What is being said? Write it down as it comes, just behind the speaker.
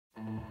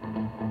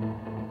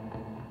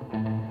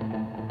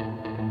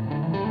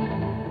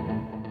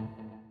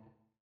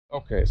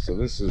Okay, so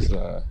this is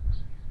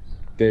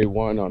day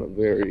one on a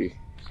very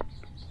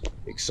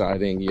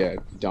exciting yet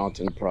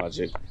daunting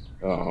project.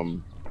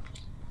 Um,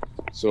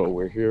 so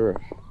we're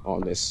here on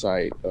this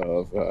site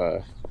of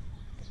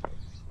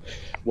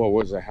what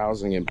was a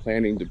housing and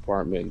planning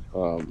department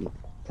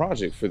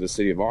project for the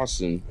city of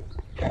Austin,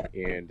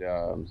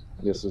 and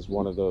this is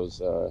one of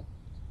those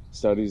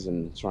studies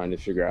and trying to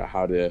figure out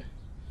how to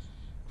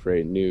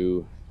create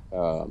new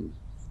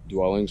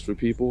dwellings for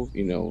people,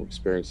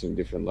 experiencing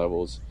different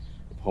levels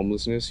of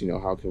homelessness.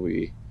 How can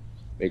we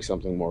make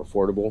something more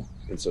affordable?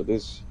 And so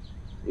this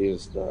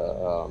is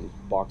the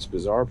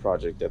Bazaar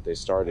project that they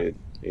started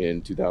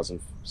in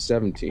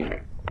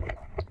 2017.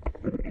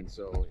 And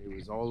so it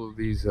was all of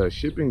these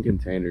shipping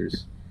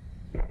containers,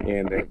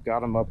 and they've got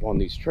them up on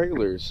these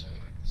trailers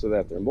so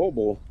that they're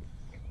mobile.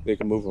 They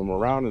can move them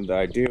around, and the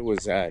idea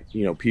was that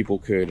people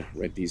could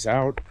rent these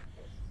out.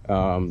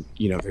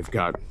 They've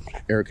got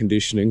air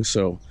conditioning,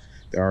 so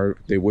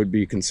they would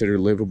be considered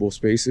livable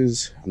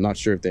spaces. I'm not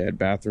sure if they had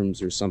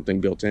bathrooms or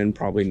something built in,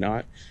 probably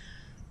not,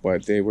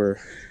 but they were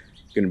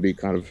going to be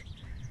kind of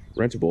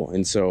rentable.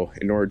 And so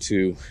in order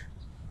to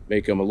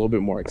make them a little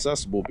bit more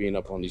accessible, being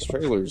up on these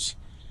trailers,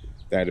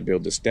 they had to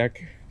build this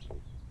deck.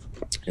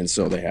 And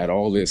so they had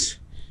all this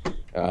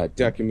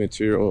decking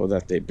material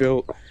that they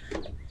built.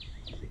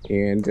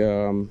 And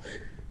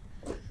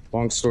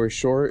long story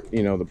short,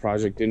 the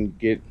project didn't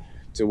get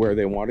to where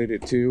they wanted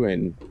it to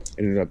and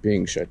ended up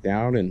being shut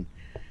down. And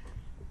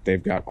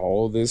they've got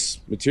all this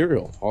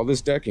material, all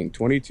this decking,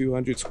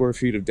 2,200 square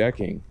feet of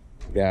decking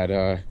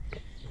that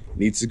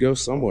needs to go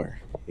somewhere.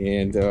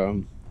 And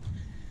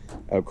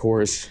of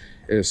course,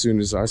 as soon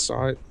as I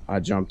saw it,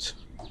 I jumped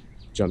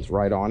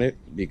right on it,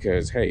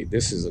 because hey,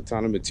 this is a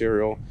ton of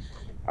material.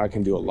 I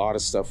can do a lot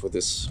of stuff with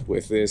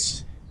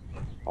this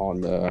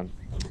on the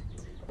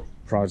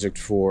project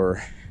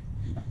for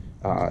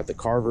the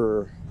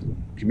Carver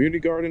community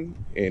garden.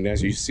 And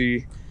as you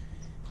see,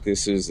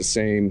 this is the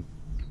same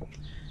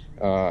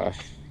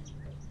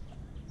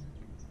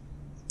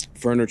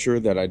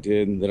furniture that I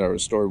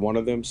restored one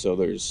of them. So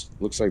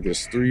looks like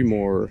there's three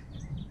more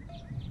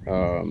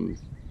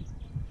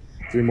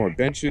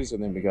benches,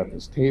 and then we got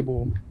this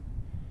table.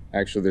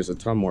 Actually, there's a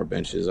ton more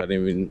benches.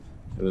 And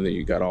then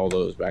you got all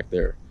those back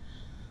there.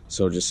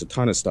 So just a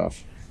ton of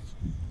stuff.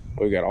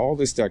 We got all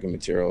this decking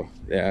material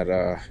that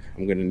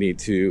I'm going to need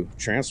to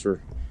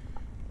transfer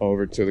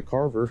over to the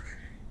Carver.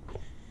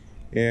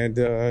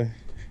 And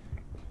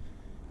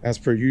as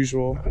per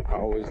usual, I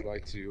always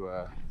like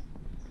to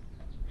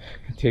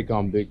take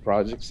on big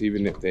projects,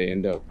 even if they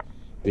end up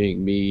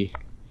being me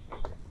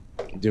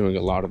doing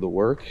a lot of the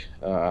work.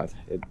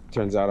 It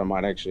turns out I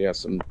might actually have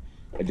some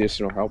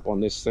additional help on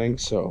this thing,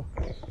 so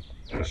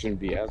it shouldn't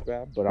be as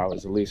bad. But I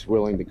was at least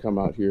willing to come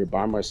out here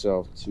by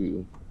myself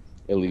to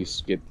at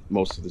least get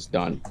most of this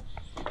done.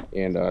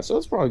 And so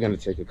it's probably going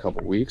to take a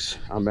couple weeks,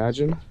 I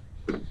imagine.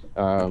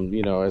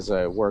 As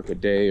I work a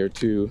day or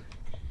two,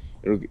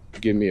 it'll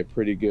give me a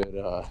pretty good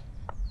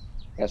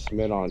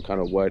estimate on kind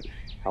of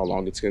how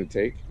long it's going to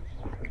take.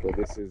 But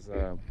this is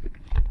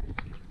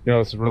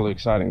it's really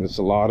exciting. There's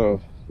a lot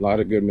of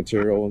good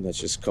material that's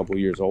just a couple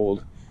years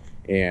old,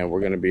 and we're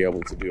going to be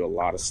able to do a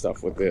lot of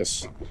stuff with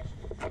this.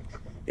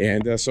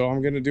 And so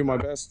I'm going to do my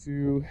best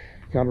to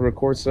kind of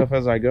record stuff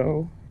as I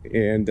go,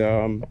 and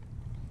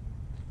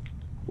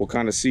we'll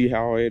kind of see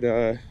how it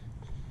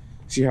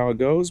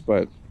goes.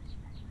 But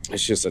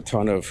it's just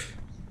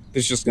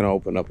it's just going to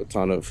open up a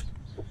ton of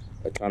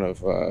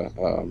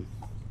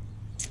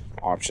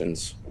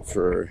options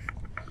for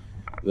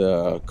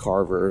the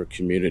Carver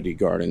community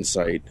garden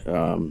site.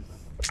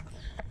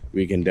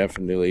 We can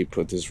definitely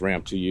put this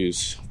ramp to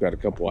use. I've got a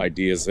couple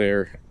ideas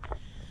there,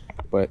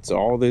 but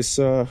all this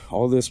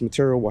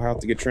material will have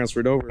to get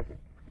transferred over.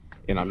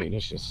 And I mean,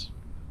 that's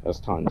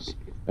tons,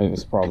 and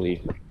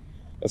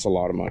that's a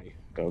lot of money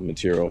of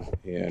material.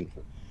 And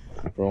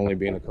for only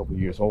being a couple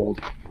years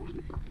old,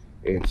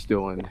 it's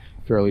still in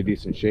fairly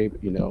decent shape.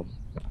 A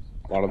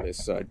lot of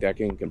this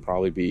decking can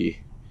probably be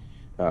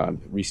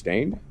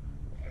restained,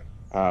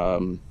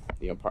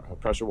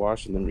 pressure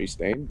washed and then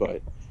restained.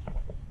 But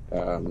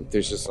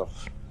there's just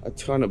a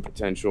ton of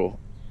potential.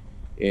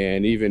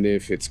 And even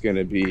if it's going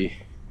to be,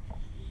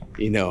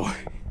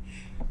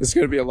 it's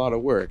going to be a lot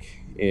of work.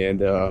 And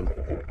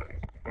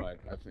but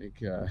I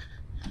think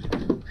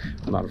I'm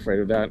not afraid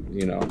of that.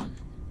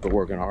 Been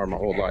working hard my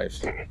whole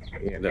life,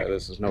 and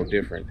this is no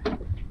different.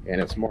 And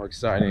it's more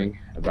exciting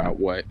about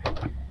what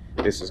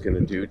this is going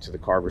to do to the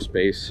Carver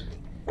space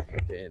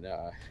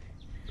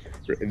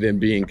than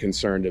being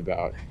concerned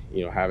about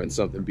having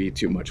something be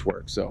too much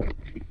work. So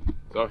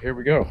here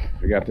we go.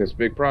 We got this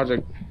big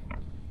project,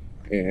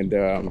 and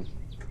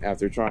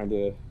after trying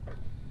to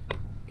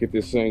get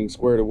this thing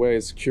squared away,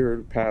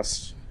 secured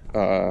past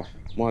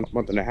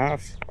month and a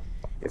half,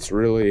 it's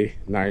really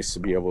nice to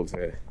be able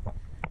to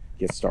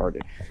get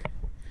started.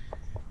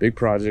 Big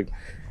project,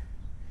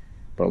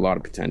 but a lot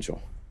of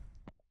potential.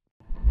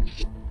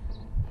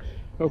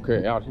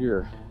 Okay, out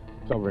here,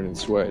 covered in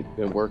sweat,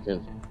 been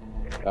working.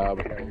 We got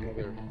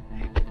another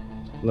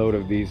load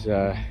of these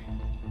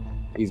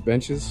these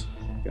benches.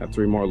 Got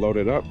 3 more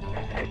loaded up,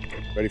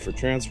 ready for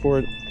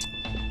transport.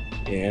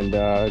 And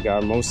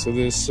got most of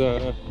this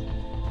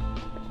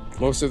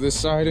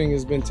siding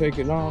has been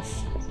taken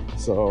off.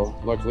 So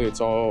luckily it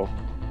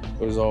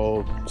was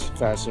all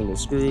fastened with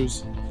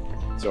screws,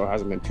 so it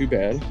hasn't been too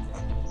bad.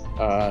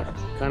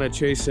 Kind of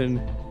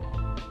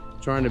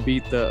trying to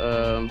beat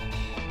the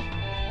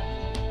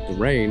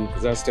rain,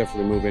 because that's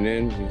definitely moving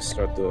in. You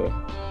start to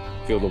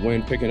feel the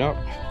wind picking up,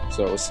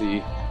 so we'll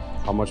see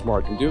how much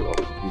more I can do. Oh,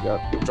 you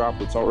got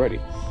droplets already.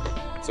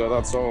 So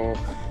that's all,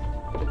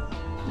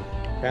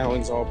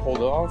 paneling's all pulled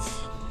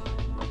off,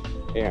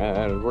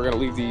 and we're gonna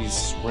leave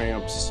these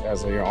ramps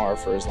as they are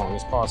for as long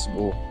as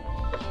possible,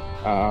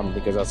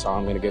 because that's how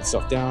I'm gonna get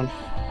stuff down.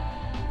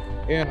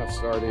 And I've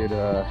started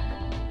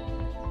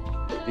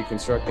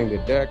deconstructing the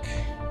deck,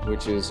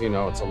 which is, you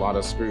know, it's a lot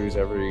of screws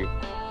probably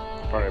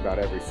about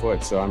every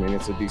foot, so I mean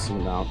it's a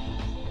decent amount.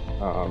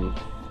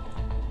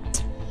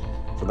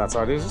 So that's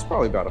how it is. It's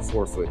probably about a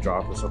 4-foot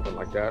drop or something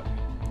like that.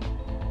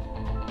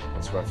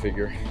 That's what I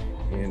figure.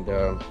 And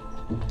so,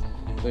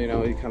 you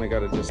know, you kind of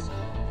got to just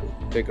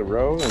take a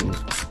row and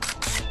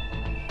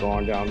go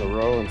on down the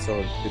row, and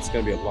so it's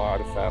going to be a lot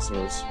of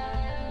fasteners.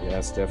 Yeah,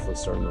 it's definitely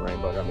starting to rain,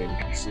 but I mean, you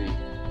can see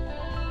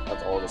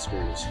that's all the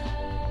screws,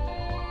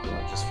 you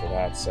know, just for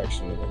that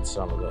section, and then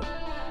some of the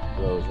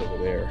rows over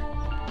there.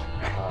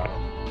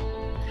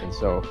 And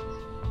so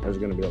there's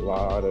going to be a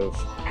lot of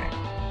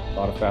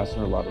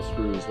fastener, a lot of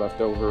screws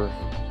left over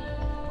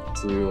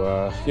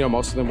to, you know,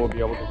 most of them will be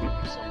able to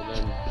use. Some of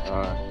them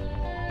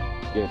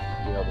get,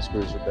 you know, the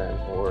screws are bent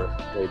or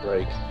they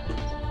break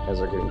as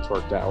they're getting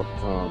torqued out.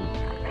 You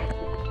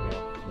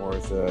know, more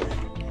of the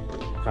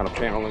kind of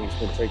paneling has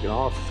been taken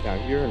off down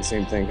here, and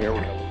same thing here.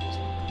 We're gonna lose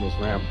this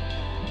ramp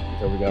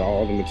until we got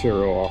all the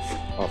material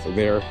off of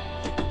there,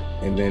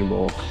 and then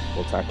we'll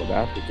tackle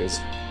that, because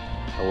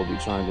I will be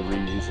trying to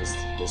reuse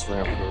this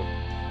ramp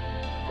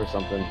for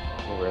something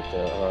over at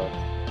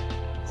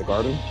the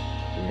garden.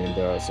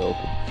 And so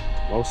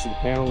most of the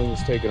paneling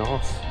is taken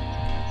off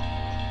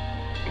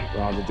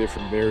around the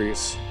different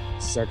various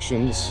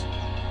sections.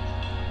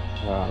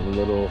 I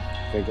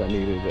think I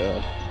needed,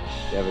 yeah,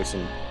 there's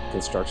some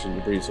construction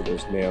debris, so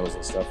there's nails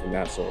and stuff in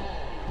that, so I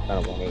kind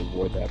of want to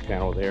avoid that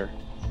panel there.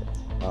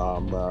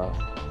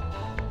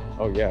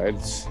 Oh yeah,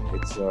 it's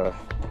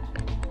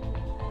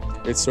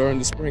starting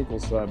to sprinkle,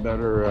 so I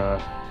better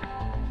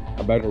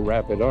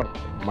wrap it up.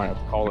 Might have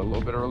to call it a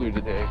little bit earlier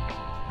today,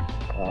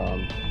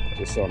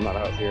 just so I'm not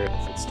out here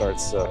if it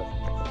starts get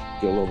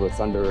a little bit of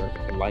thunder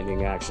and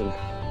lightning action. I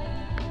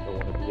don't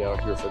want to be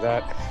out here for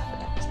that,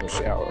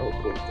 especially out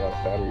with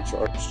battery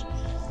charged.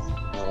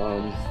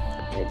 I'm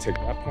gonna take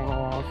that panel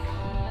off,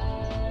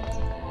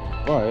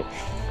 but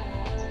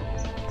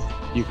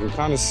you can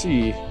kind of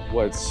see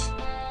what's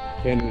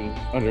hidden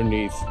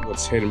underneath,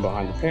 what's hidden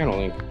behind the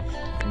paneling,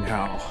 and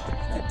how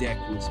the deck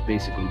was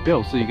basically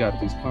built. So you got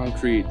these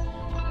concrete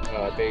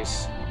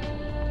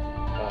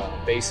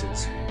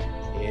bases,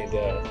 and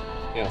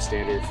you know,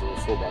 standard for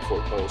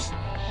 4x4 posts.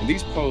 And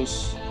these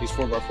posts, these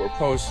 4x4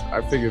 posts,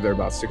 I figure they're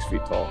about 6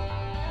 feet tall.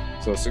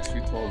 So 6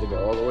 feet tall to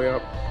go all the way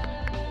up.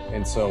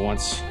 And so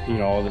once, you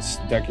know, all this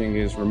decking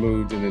is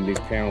removed and then these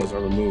panels are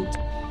removed,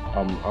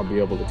 I'll be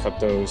able to cut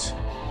those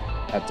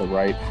at the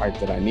right height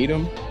that I need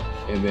them,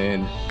 and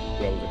then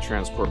be able to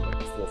transport like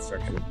the full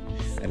section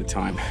at a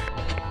time.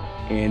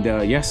 And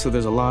yeah, so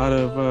there's a lot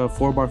of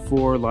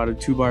 4x4, a lot of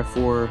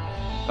 2x4,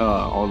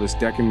 all this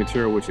decking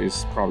material, which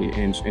is probably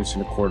inch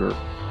and a quarter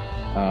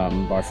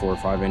by 4 or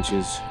 5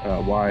 inches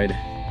wide.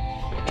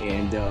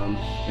 And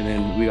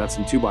then we got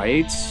some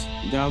 2x8s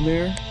down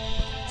there.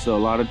 So a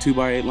lot of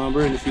 2x8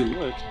 lumber. And if you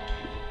look,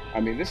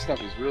 I mean, this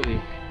stuff is really,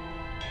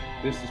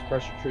 this is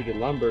pressure treated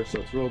lumber,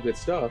 so it's real good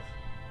stuff.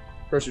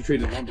 Pressure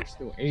treated lumber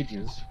still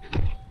ages.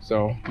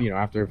 So, you know,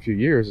 after a few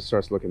years, it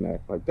starts looking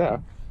like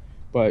that.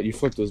 But you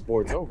flip those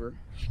boards over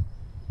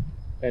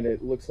and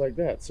it looks like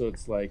that. So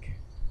it's like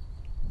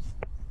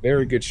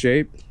very good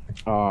shape.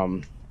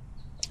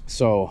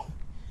 So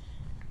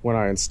when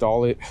I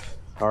install it,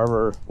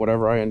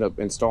 whatever I end up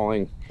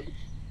installing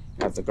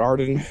at the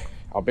garden,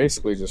 I'll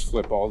basically just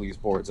flip all these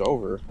boards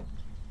over,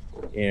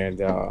 and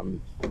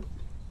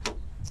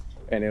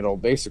it'll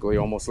basically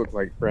almost look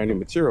like brand new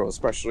material,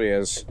 especially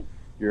as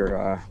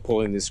you're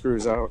pulling these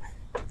screws out.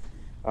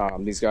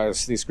 These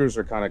screws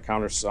are kind of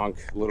countersunk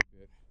a little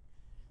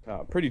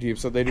bit, pretty deep,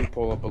 so they do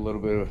pull up a little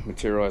bit of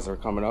material as they're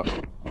coming up,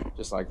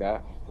 just like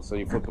that. So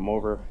you flip them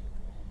over,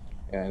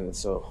 and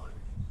so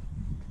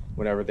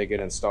whenever they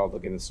get installed, they'll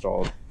get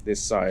installed this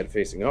side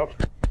facing up,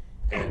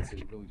 and so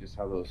you really just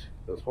have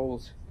those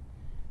holes,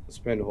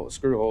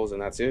 screw holes,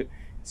 and that's it.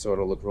 So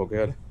it'll look real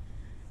good.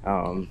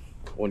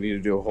 We'll need to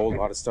do a whole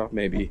lot of stuff,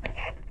 maybe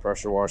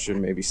pressure wash it,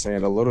 maybe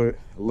sand a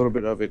little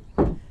bit of it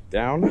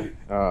down.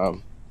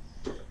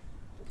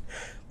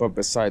 But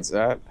besides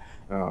that,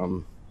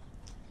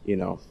 you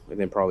know, and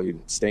then probably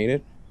stain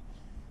it.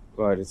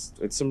 But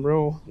it's some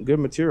real good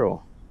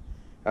material.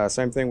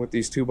 Same thing with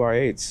these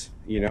 2x8s.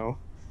 You know,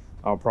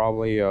 I'll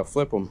probably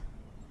flip them,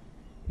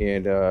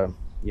 and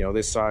you know,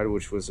 this side,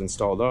 which was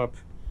installed up,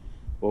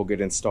 will get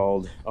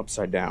installed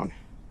upside down.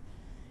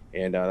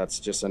 And that's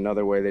just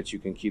another way that you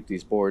can keep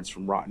these boards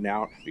from rotting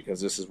out, because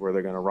this is where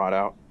they're going to rot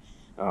out.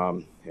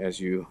 As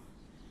you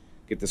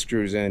get the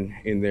screws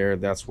in there,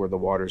 that's where the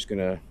water's going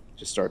to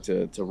just start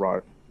to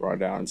rot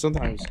down. And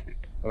sometimes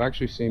I've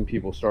actually seen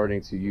people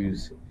starting to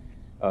use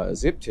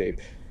zip tape,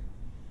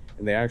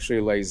 and they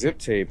actually lay zip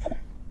tape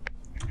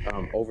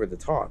over the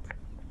top,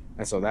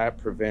 and so that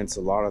prevents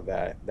a lot of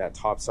that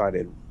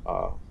top-sided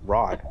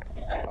rot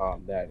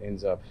that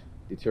ends up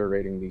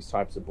deteriorating these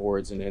types of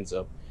boards and ends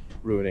up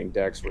ruining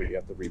decks where you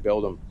have to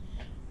rebuild them.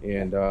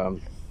 And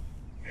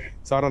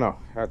so I don't know,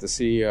 I have to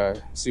see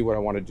what I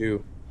want to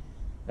do,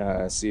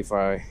 see if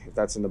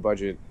that's in the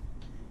budget,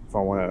 if I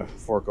want to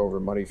fork over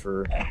money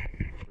for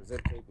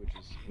zip tape,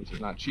 which is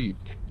not cheap,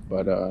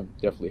 but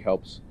definitely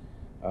helps.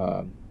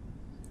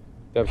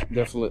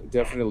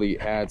 Definitely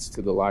adds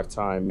to the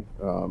lifetime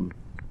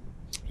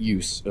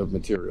use of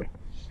material.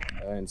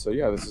 And so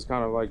yeah, this is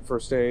kind of like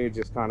first aid,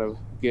 just kind of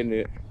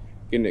getting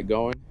it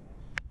going,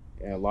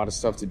 and a lot of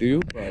stuff to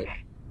do, but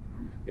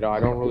you know, I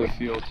don't really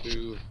feel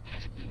too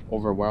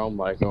overwhelmed,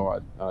 like,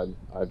 oh,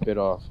 I bit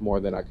off more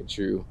than I could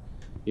chew.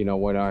 You know,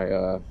 when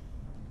I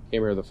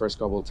came here the first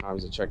couple of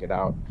times to check it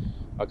out,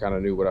 I kind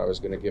of knew what I was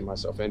going to get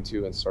myself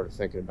into and started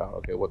thinking about,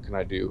 okay, what can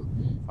I do?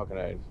 How can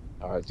I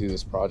do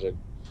this project?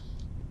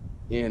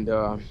 And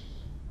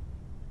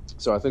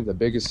so I think the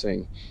biggest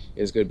thing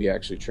is going to be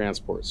actually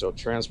transport. So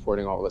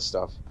transporting all this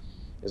stuff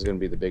is going to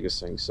be the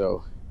biggest thing.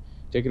 So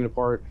taking it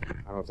apart,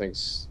 I don't think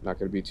it's not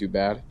going to be too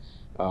bad.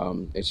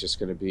 It's just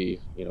going to be,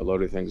 you know,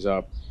 loading things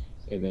up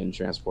and then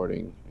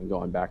transporting and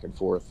going back and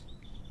forth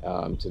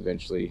to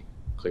eventually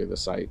clear the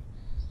site.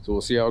 So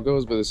we'll see how it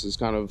goes, but this is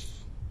kind of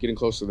getting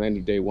close to the end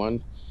of day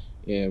one,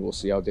 and we'll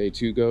see how day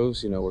two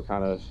goes. You know, we're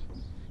kind of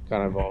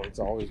it's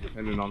always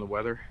dependent on the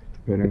weather,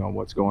 depending on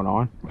what's going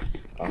on.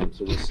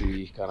 So we'll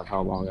see kind of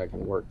how long I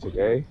can work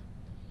today,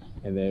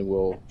 and then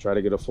we'll try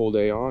to get a full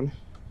day on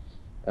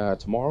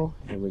tomorrow.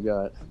 And we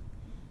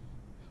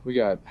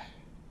got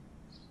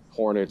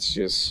hornets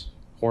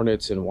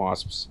and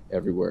wasps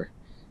everywhere.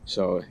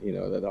 So, you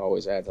know, that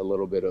always adds a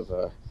little bit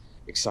of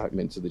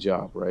excitement to the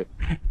job, right?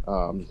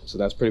 So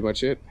that's pretty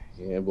much it,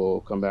 and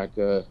we'll come back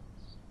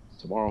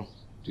tomorrow,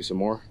 do some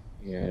more,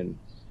 and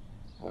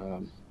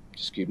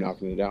just keep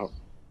knocking it out.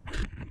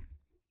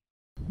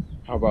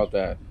 How about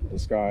that? The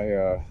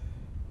sky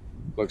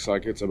looks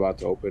like it's about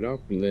to open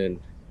up and then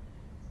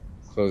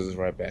closes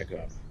right back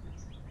up.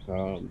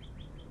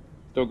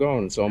 Still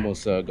going. It's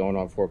almost going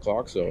on 4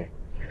 o'clock, so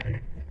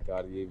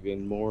got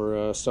even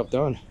more stuff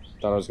done.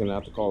 Thought I was gonna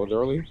have to call it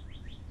early.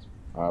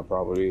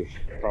 Probably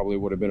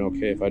would have been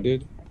okay if I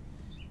did,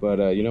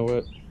 but you know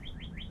what?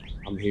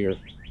 I'm here.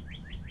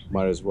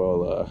 Might as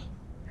well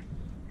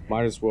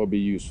be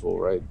useful,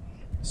 right?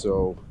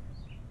 So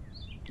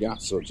yeah,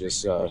 so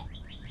just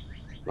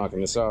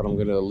knocking this out. I'm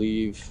gonna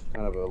leave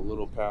kind of a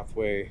little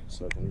pathway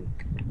so I can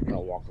kind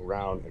of walk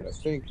around, and I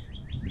think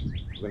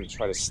I'm gonna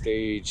try to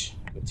stage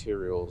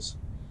materials.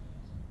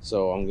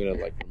 So I'm gonna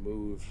like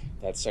remove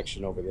that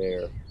section over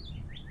there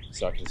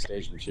so I can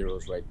stage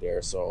materials right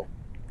there. So,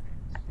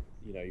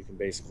 you know, you can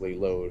basically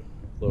load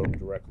them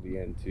directly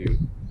into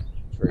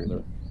the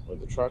trailer or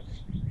the truck.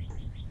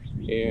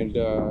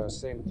 And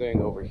same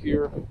thing over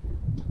here.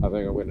 I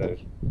think I'm gonna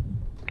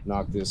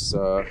knock this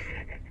fence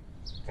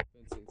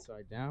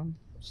inside down,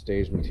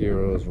 stage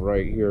materials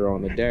right here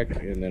on the deck,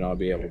 and then I'll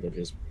be able to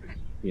just,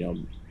 you know,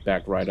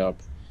 back right up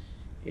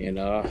and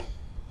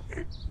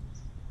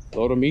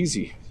load them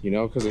easy, you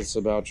know, because it's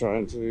about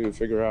trying to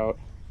figure out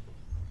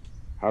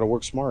how to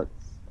work smart.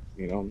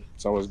 You know,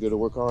 it's always good to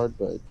work hard,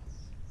 but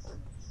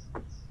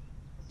at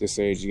this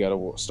age, you got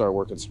to start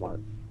working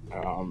smart.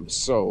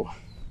 So,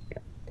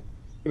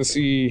 I'm gonna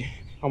see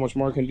how much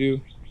more I can do.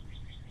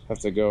 Have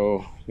to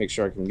go make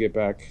sure I can get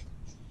back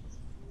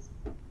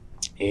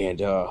and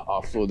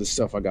offload the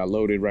stuff I got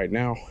loaded right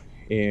now,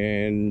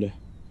 and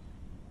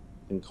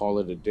call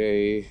it a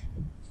day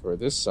for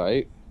this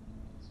site.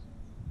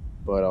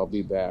 But I'll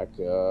be back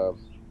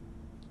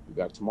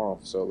tomorrow.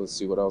 So let's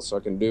see what else I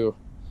can do.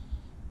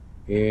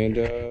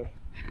 And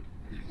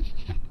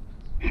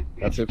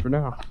that's it for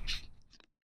now.